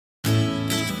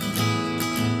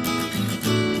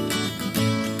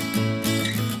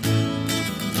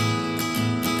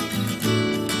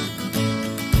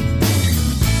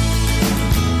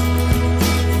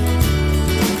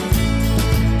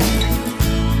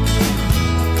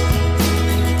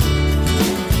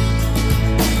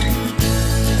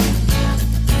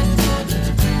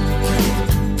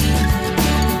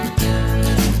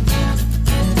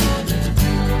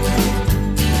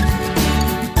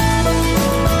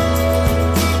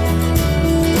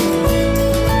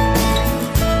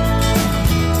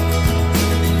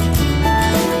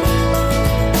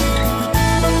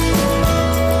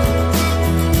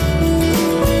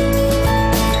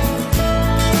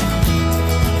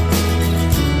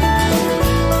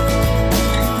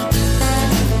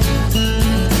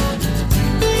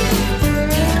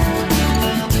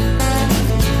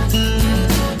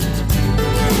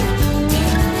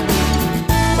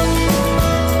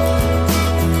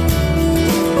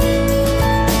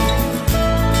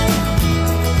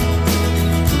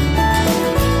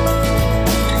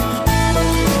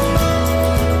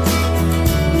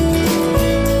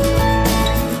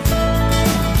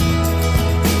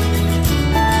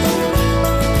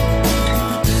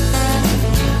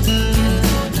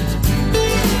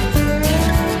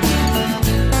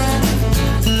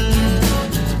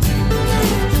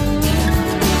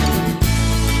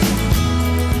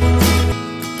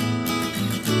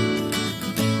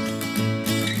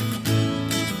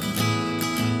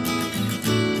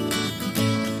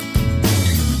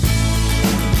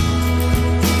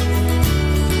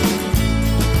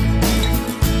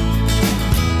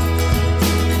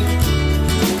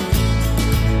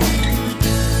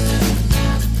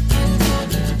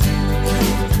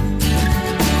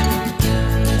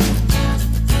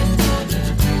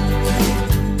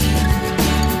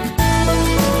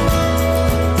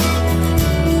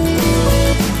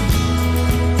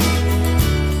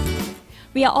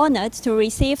we are honored to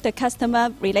receive the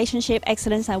Customer Relationship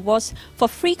Excellence Awards for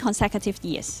 3 consecutive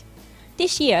years.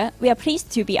 This year, we are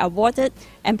pleased to be awarded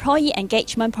Employee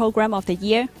Engagement Program of the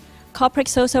Year, Corporate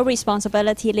Social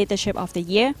Responsibility Leadership of the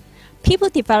Year, People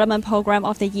Development Program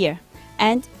of the Year,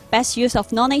 and Best Use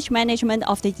of Knowledge Management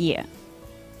of the Year.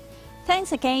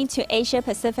 Thanks again to Asia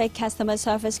Pacific Customer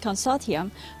Service Consortium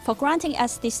for granting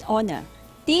us this honor.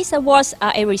 These awards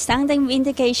are a resounding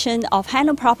vindication of Hang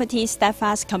Lung Property's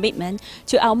steadfast commitment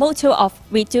to our motto of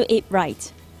 "We do it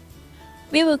right."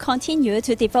 We will continue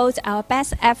to devote our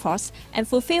best efforts and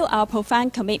fulfill our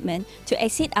profound commitment to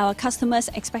exceed our customers'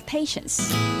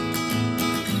 expectations.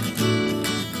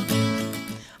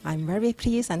 I'm very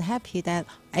pleased and happy that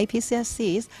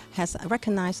APCSC has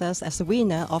recognized us as the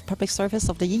winner of Public Service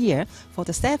of the Year for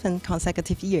the 7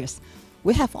 consecutive years.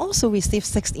 We have also received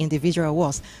 6 individual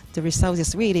awards. The result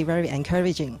is really very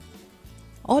encouraging.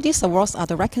 All these awards are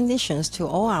the recognitions to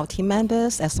all our team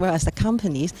members as well as the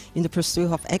companies in the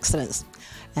pursuit of excellence.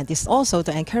 And it's also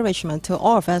the encouragement to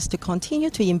all of us to continue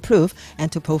to improve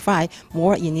and to provide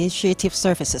more initiative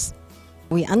services.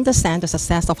 We understand the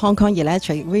success of Hong Kong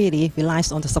Electric really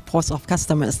relies on the support of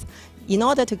customers. In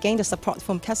order to gain the support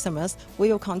from customers, we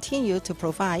will continue to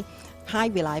provide high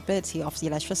reliability of the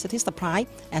electricity supply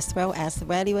as well as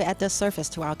value-added service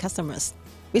to our customers.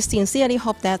 We sincerely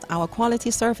hope that our quality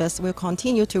service will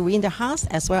continue to win the hearts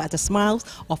as well as the smiles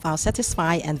of our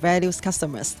satisfied and valued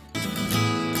customers.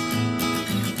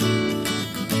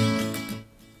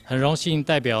 很荣幸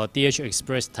代表 DH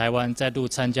Express 台湾再度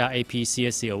参加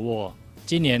APCSC Award。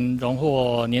今年荣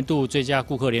获年度最佳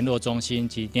顾客联络中心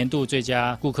及年度最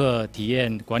佳顾客体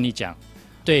验管理奖，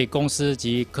对公司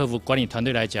及客服管理团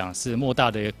队来讲是莫大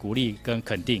的鼓励跟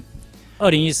肯定。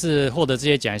2014获得这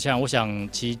些奖项，我想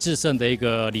其制胜的一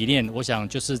个理念，我想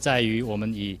就是在于我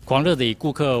们狂热的以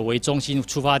顾客为中心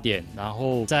出发点，然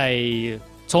后在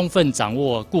充分掌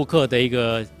握顾客的一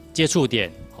个接触点，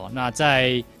那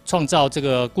在创造这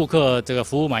个顾客这个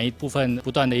服务满意部分不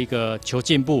断的一个求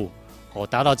进步。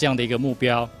达到这样的一个目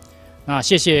标，那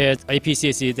谢谢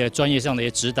APCSC 的专业上的一些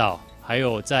指导，还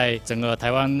有在整个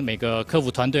台湾每个客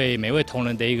服团队每位同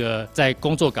仁的一个在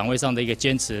工作岗位上的一个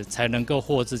坚持，才能够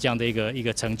获知这样的一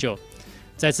个成就。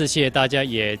再次谢谢大家，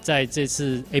也在这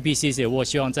次 APCSC 我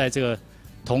希望在这个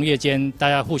同业间大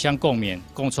家互相共勉，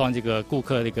共创这个顾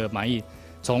客的一个满意，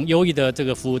从优异的这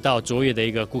个服务到卓越的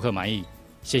一个顾客满意。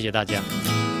谢谢大家。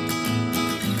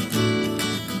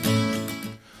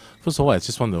First of all, I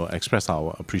just want to express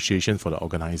our appreciation for the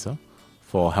organizer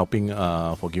for helping,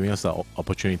 for giving us the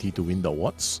opportunity to win the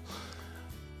awards.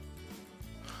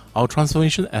 Our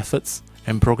transformation efforts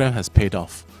and program has paid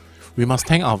off. We must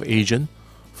thank our agent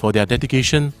for their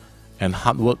dedication and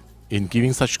hard work in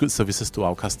giving such good services to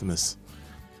our customers.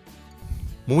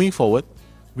 Moving forward,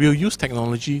 we will use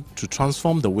technology to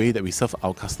transform the way that we serve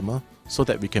our customer so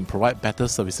that we can provide better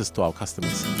services to our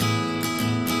customers.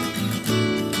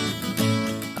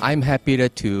 I'm happy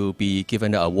to be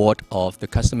given the award of the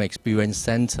Customer Experience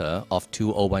Center of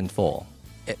 2014.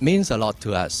 It means a lot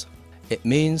to us. It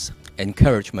means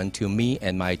encouragement to me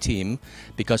and my team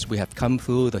because we have come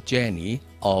through the journey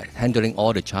of handling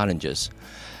all the challenges.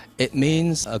 It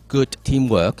means a good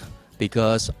teamwork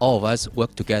because all of us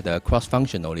work together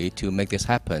cross-functionally to make this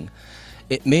happen.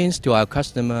 It means to our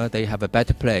customer they have a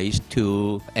better place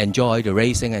to enjoy the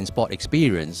racing and sport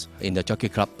experience in the Jockey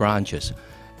Club branches.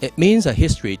 It means a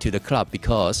history to the club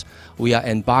because we are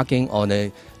embarking on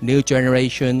a new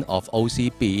generation of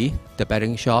OCB, the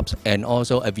betting shops, and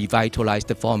also a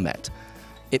revitalized format.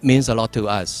 It means a lot to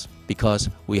us because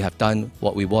we have done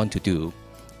what we want to do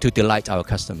to delight our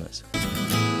customers.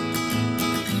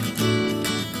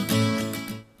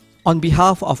 On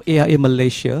behalf of AIA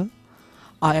Malaysia,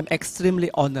 I am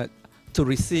extremely honored to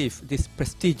receive this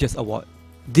prestigious award.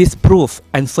 This proves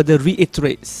and further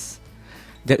reiterates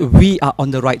that we are on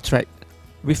the right track.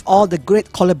 With all the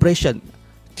great collaboration,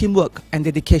 teamwork and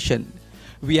dedication,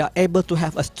 we are able to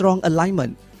have a strong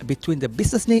alignment between the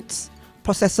business needs,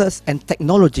 processes and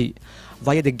technology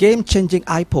via the game-changing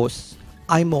iPost,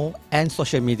 IMO and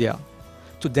social media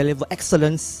to deliver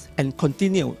excellence and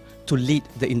continue to lead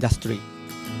the industry.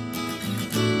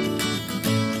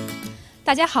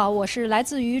 大家好，我是来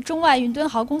自于中外运敦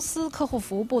豪公司客户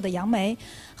服务部的杨梅，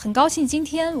很高兴今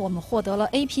天我们获得了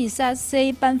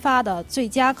APCSC 颁发的最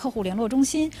佳客户联络中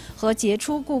心和杰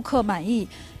出顾客满意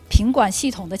品管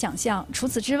系统的奖项。除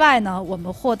此之外呢，我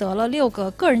们获得了6个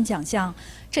个人奖项，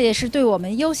这也是对我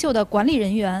们优秀的管理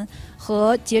人员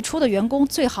和杰出的员工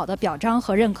最好的表彰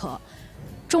和认可。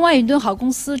中外运敦豪公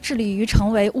司致力于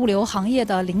成为物流行业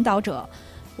的领导者，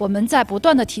我们在不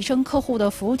断地提升客户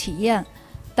的服务体验，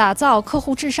打造客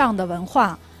户至上的文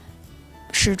化，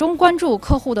始终关注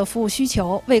客户的服务需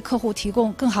求，为客户提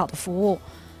供更好的服务。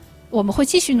我们会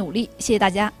继续努力，谢谢大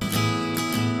家。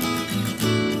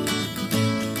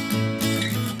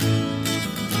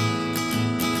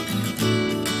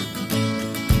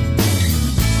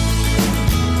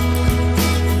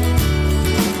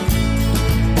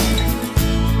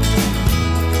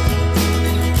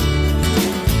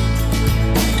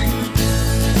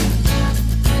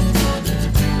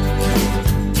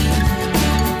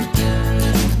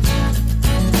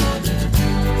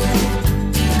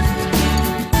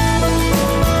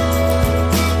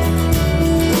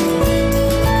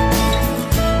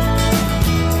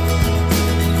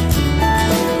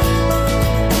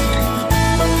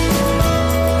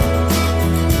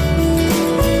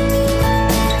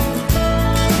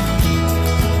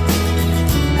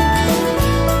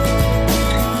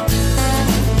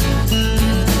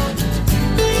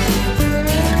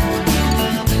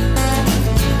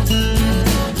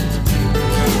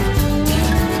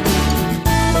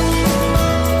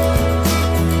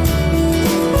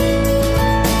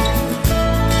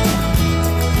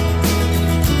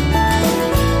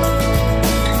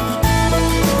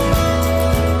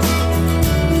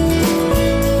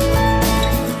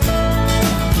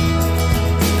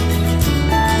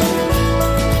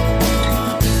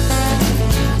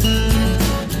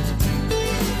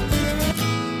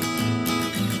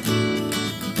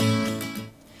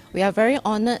We are very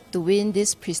honored to win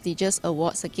these prestigious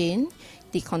awards again,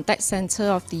 the Contact Center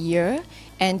of the Year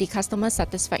and the Customer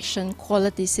Satisfaction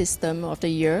Quality System of the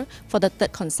Year for the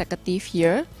third consecutive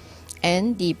year,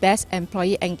 and the Best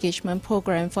Employee Engagement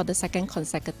Program for the second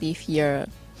consecutive year.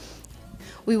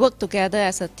 We work together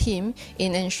as a team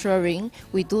in ensuring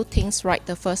we do things right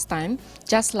the first time,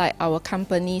 just like our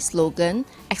company slogan,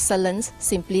 Excellence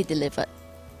Simply Delivered.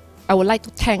 I would like to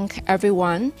thank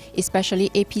everyone, especially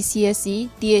APCSC,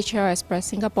 DHL Express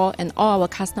Singapore, and all our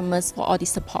customers for all the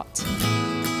support.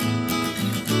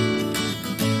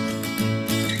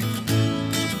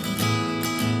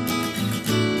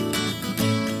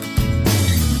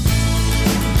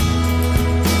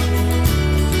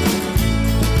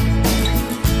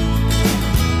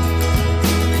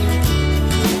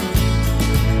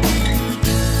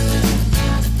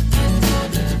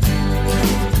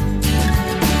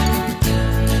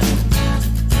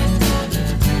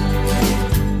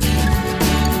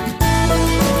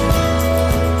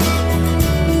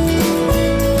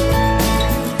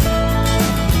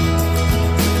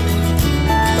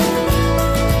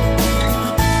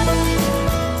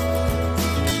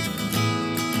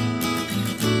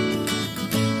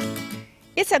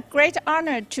 It's a great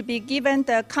honor to be given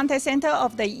the Contact Center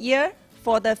of the Year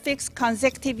for the fifth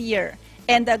consecutive year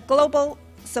and the Global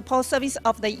Support Service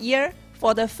of the Year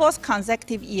for the fourth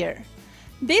consecutive year.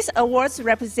 These awards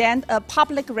represent a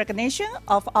public recognition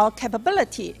of our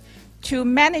capability to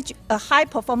manage a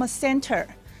high-performance center,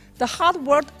 the hard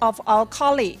work of our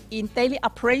colleagues in daily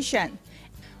operation.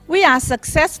 We are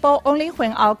successful only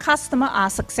when our customers are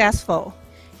successful.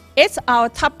 It's our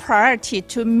top priority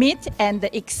to meet and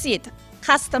exceed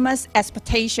customers'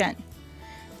 expectations,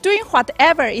 doing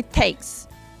whatever it takes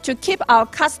to keep our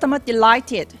customers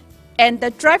delighted and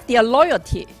drive their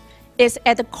loyalty is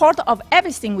at the core of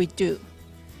everything we do.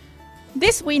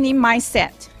 This winning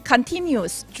mindset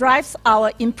continues drives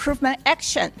our improvement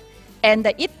action, and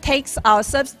it takes our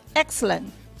service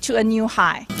excellence to a new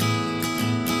high.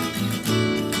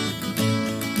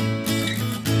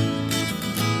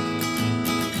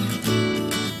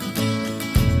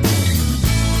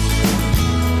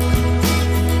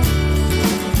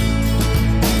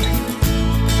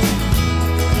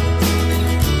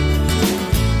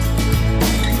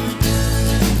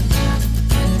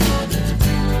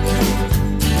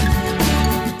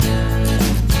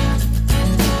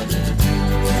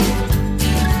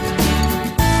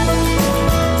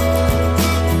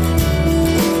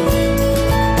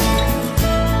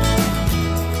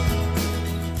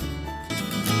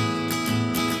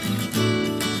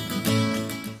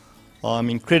 I'm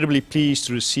incredibly pleased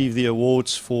to receive the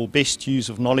awards for Best Use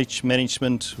of Knowledge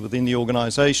Management within the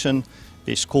organisation,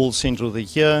 Best Call Centre of the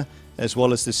Year, as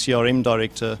well as the CRM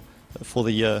Director for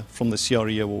the year from the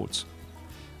CRE Awards.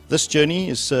 This journey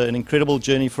is an incredible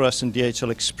journey for us in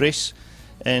DHL Express,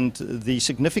 and the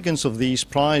significance of these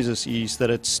prizes is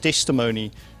that it's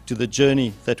testimony to the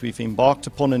journey that we've embarked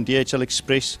upon in DHL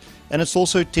Express, and it's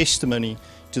also testimony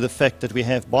to the fact that we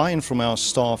have buy-in from our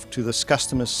staff to this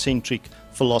customer-centric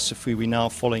philosophy we're now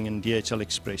following in DHL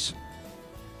Express.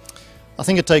 I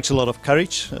think it takes a lot of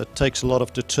courage, it takes a lot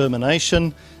of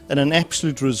determination and an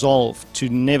absolute resolve to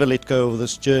never let go of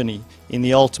this journey in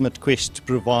the ultimate quest to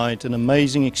provide an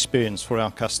amazing experience for our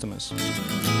customers.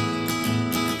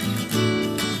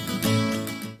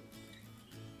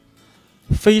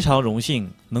 非常荣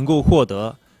幸能够获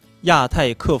得亚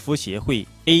太客服协会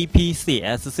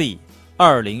APCSC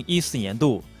 2014年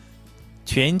度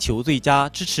全球最佳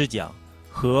支持奖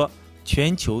和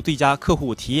全球最佳客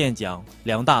户体验奖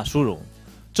2大殊荣，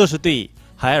这是对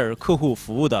海尔客户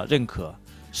服务的认可，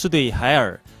是对海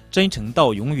尔真诚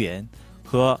到永远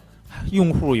和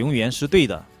用户永远是对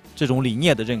的这种理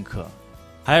念的认可。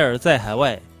海尔在海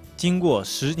外经过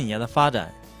10几年的发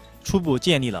展，初步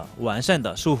建立了完善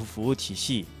的售后服务体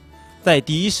系，在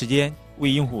第一时间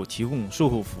为用户提供售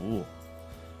后服务。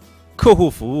客户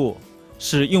服务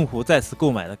是用户再次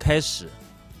购买的开始，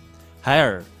海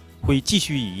尔会继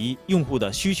续以用户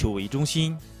的需求为中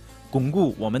心，巩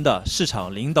固我们的市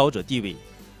场领导者地位。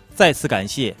再次感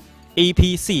谢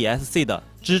APCSC 的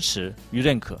支持与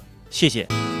认可，谢谢。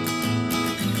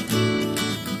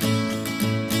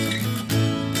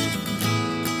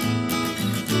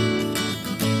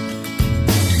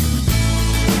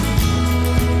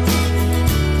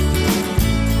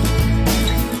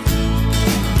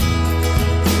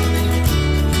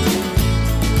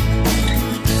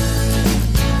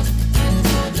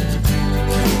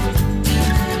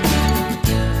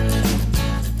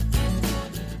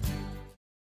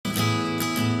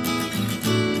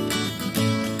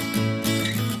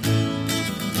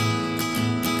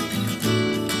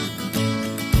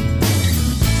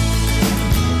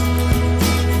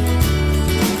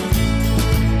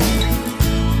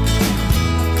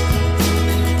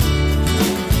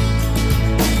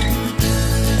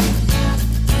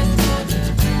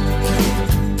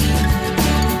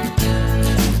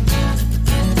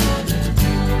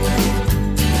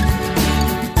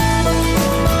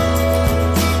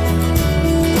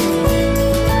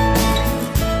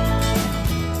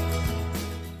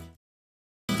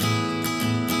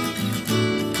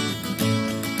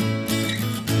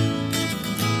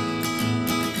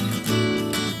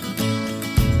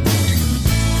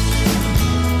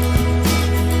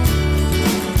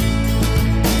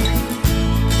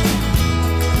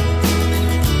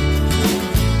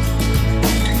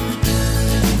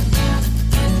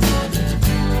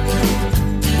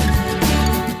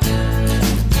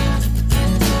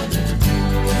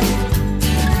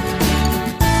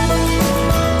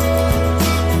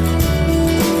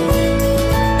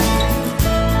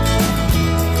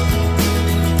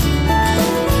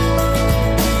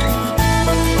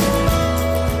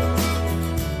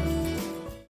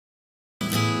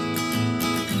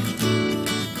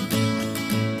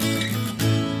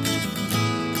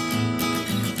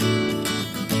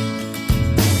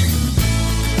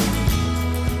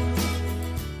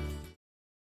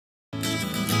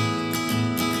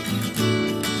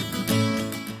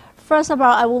First of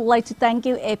all, I would like to thank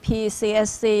you,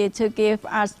 APCSC, to give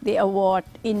us the award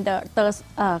in the third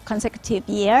consecutive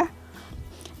year.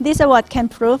 This award can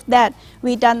prove that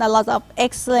we've done a lot of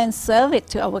excellent service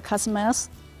to our customers.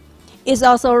 It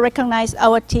also recognizes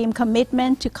our team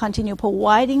commitment to continue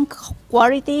providing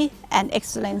quality and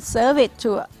excellent service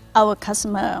to our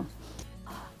customer.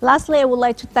 Lastly, I would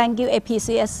like to thank you,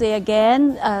 APCSC,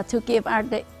 again to give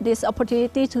us this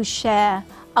opportunity to share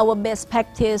our best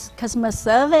practice customer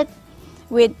service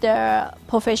with the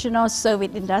professional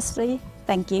service industry.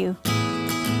 Thank you.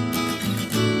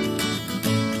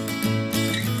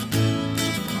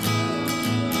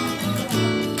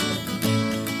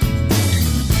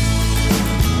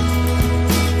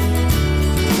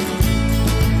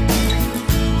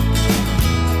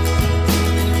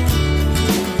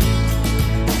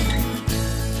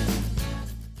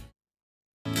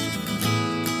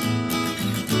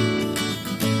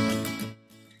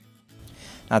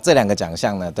那这2个奖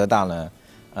项呢，得到呢，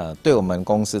对我们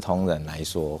公司同仁来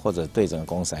说，或者对整个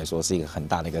公司来说，是一个很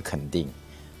大的一个肯定。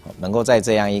能够在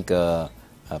这样一个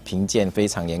评鉴非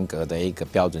常严格的一个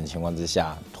标准情况之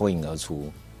下脱颖而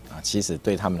出，其实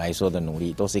对他们来说的努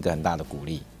力都是一个很大的鼓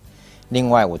励。另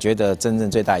外，我觉得真正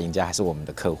最大赢家还是我们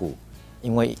的客户，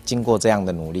因为经过这样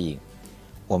的努力，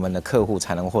我们的客户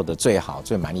才能获得最好、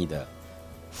最满意的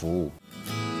服务。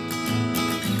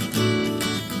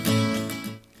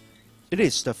It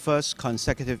is the first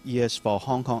consecutive years for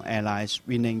Hong Kong Airlines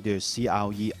winning the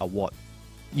CRE Award.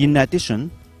 In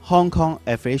addition, Hong Kong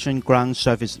Aviation Ground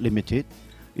Service Limited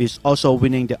is also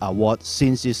winning the award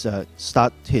since it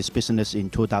started its business in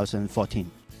 2014.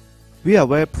 We are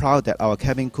very proud that our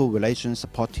cabin crew relations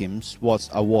support teams was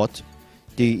awarded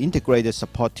the Integrated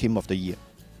Support Team of the Year.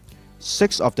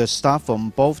 6 of the staff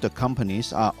from both the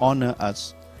companies are honored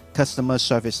as Customer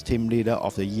Service Team Leader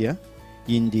of the Year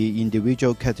in the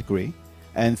individual category,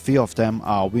 and 3 of them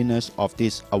are winners of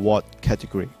this award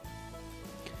category.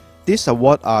 These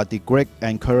awards are the great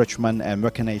encouragement and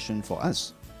recognition for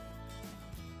us.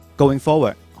 Going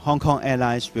forward, Hong Kong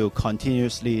Airlines will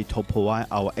continuously to provide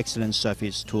our excellent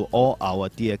service to all our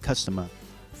dear customers,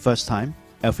 first time,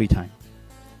 every time.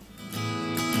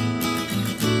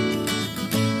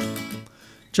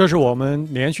 这是我们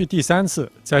连续第3次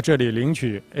在这里领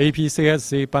取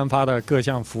APCSC 颁发的各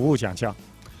项服务奖项。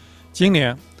今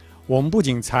年，我们不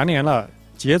仅蝉联了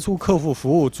杰出客户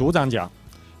服务组长奖，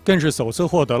更是首次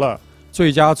获得了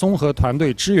最佳综合团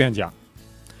队支援奖。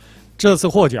这次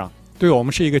获奖对我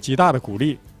们是一个极大的鼓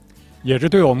励，也是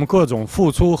对我们各种付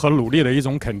出和努力的一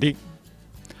种肯定。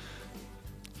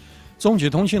中企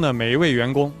通讯的每一位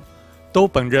员工都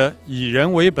本着以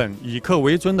人为本、以客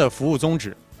为尊的服务宗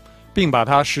旨，并把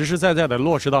它实实在在地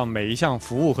落实到每一项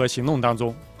服务和行动当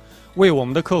中，为我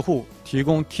们的客户提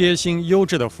供贴心优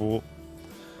质的服务。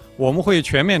我们会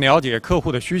全面了解客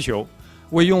户的需求，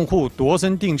为用户度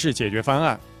身定制解决方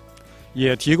案，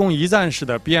也提供一站式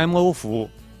的 BMO 服务，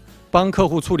帮客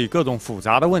户处理各种复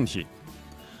杂的问题。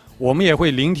我们也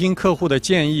会聆听客户的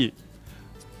建议，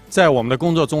在我们的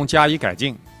工作中加以改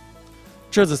进。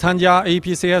这次参加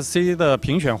APCSC 的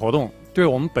评选活动，对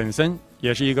我们本身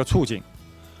也是一个促进。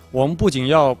我们不仅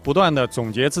要不断地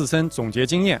总结自身、总结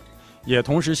经验，也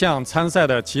同时向参赛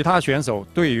的其他选手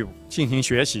队伍进行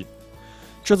学习。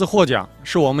这次获奖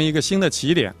是我们一个新的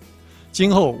起点，今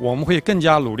后我们会更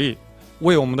加努力，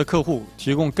为我们的客户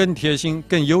提供更贴心、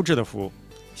更优质的服务。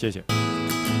谢谢。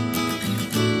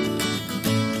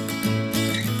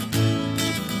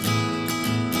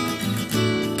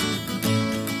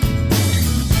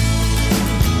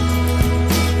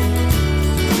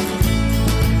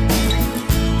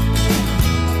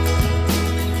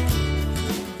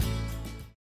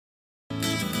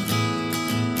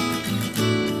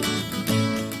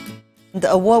The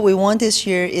award we won this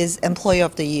year is Employee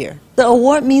of the Year. The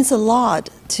award means a lot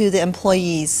to the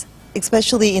employees,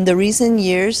 especially in the recent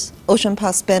years. Ocean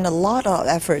Park spent a lot of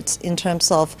efforts in terms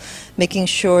of making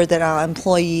sure that our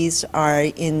employees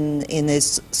are in a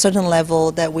certain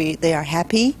level that they are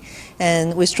happy.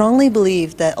 And we strongly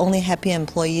believe that only happy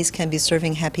employees can be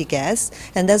serving happy guests.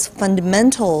 And that's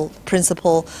fundamental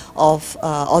principle of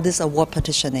all this award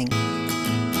petitioning.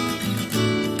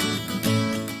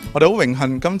 我哋好榮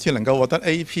幸今次能夠獲得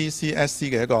APCSC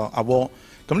嘅一個 award。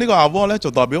咁呢個 award 咧就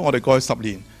代表我哋過去10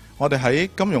年，我哋喺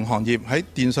金融行業、喺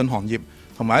電信行業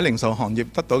同埋喺零售行業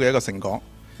得到嘅一個成果。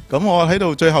咁我喺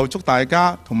度最後祝大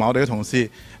家同埋我哋嘅同事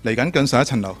嚟緊更上一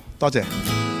層樓。多謝。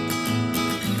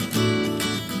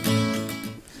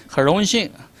很榮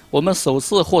幸，我們首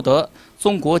次獲得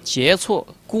中國傑出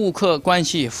顧客關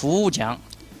係服務獎。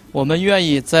我們願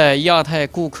意在亞太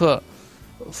顧客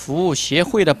服務協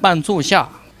會的幫助下，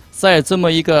在這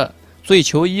麼一個追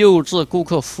求優質顧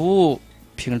客服務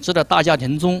品質的大家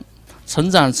庭中，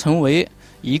成長成為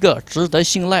一個值得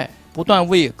信賴、不斷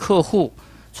為客戶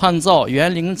創造園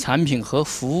林產品和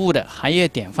服務的行業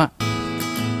典範。